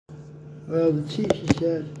Well, the teacher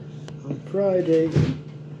said on Friday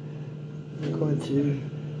we're going to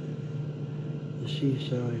the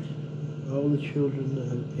seaside. All the children that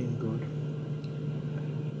have been good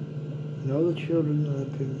and all the children that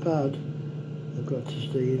have been bad have got to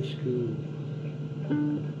stay in school.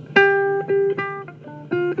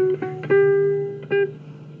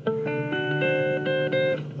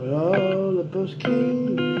 But all the bus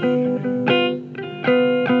came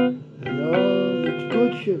and all the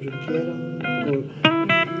good children get on board.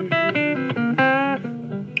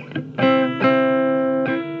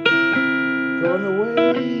 Gone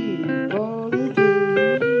away for the day.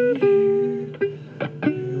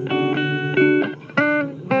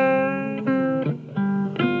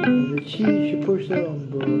 And the teacher pushed her on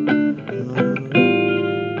board.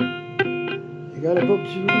 They got a book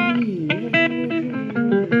to read.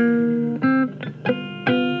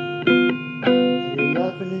 They're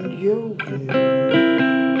laughing and joking.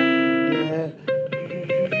 Yeah.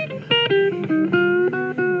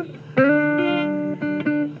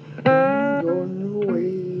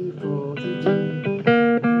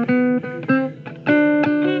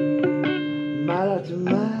 Mile after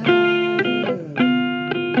mile,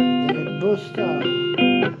 at a bus stop,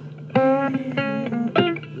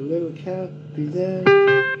 the little cat be there,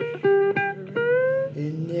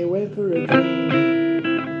 and they went for a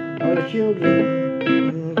drink. All the children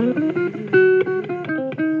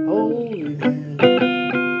holding hands,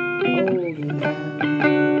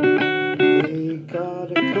 they got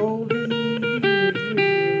a cold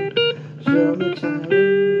summertime.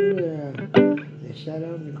 They sat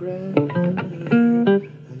on the ground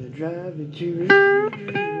and the driver too.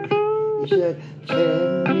 He said,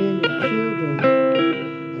 10 minutes, children,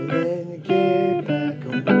 and then get back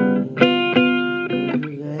on board.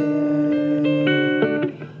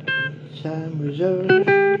 Time was over,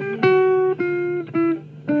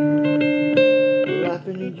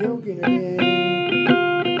 laughing and joking again,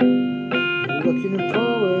 looking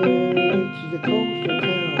forward to the coastal town.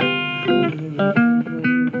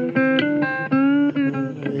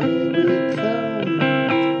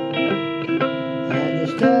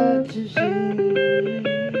 Start to see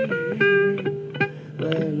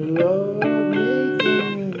where the Lord made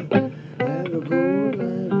them have a good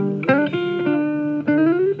life.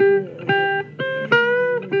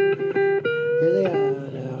 Here they are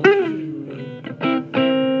now,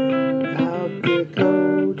 out the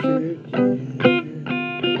cold church,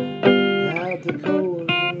 out the cold,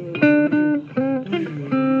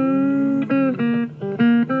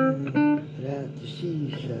 at the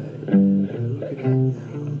seaside. Look at that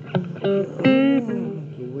now.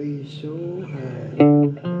 The wave's so high.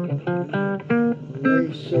 The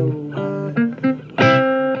wave's so high.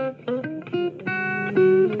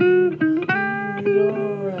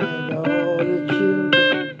 Alright, all the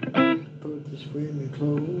children put the swimming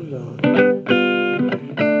clothes on.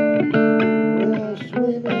 Well,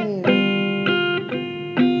 swimming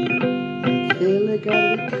until they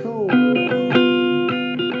got it cold.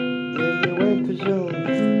 Then they went for some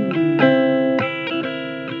food.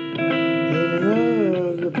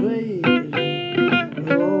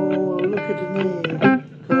 Oh, look at the name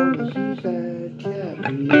called the Seaside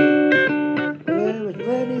Cafe. There was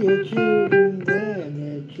plenty of children there, and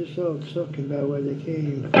they're just all talking about where they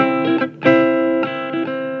came from.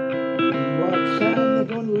 And what time they're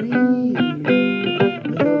going to leave.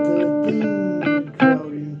 You know, the thing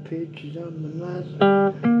crowding pictures on the mast.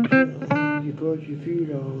 You put your feet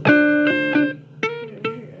on.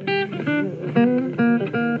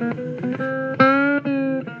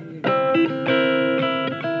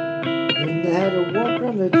 They had to walk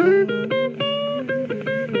around the town.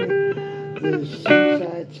 The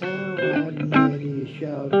seaside town had many a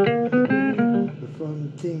shout for fun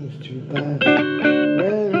things to buy.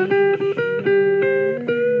 Well,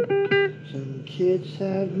 some kids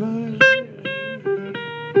had money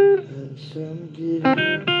and some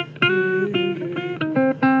didn't.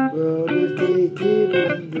 Well, if they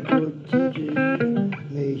didn't, the good teachers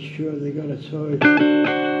made sure they got a toy.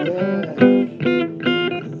 Yeah.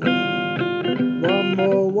 One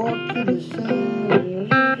more walk in the sand.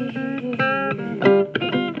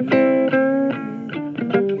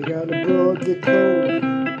 We gotta board the coast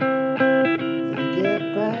and get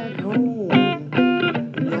back home.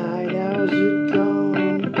 9 hours is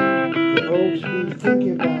gone. The folks be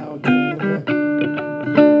thinking about them.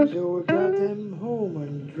 So we got them home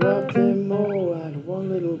and dropped them all at one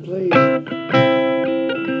little place in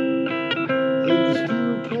the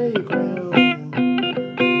school playground.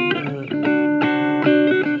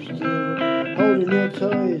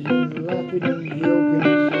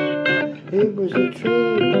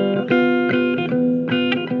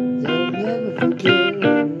 forget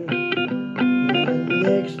the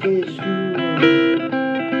next day of school.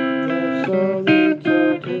 That's all they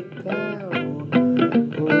talk about.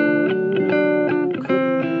 Oh,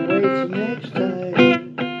 couldn't wait till next time.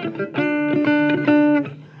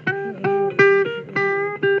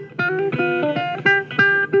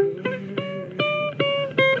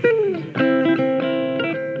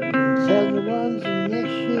 Tell the ones in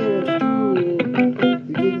next year of school who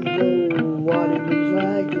didn't know what it was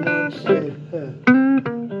like. The one said,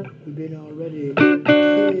 we've been already a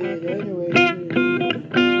kid anyway.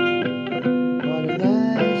 What a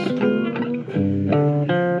nice school.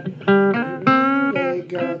 They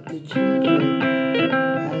got the cheese.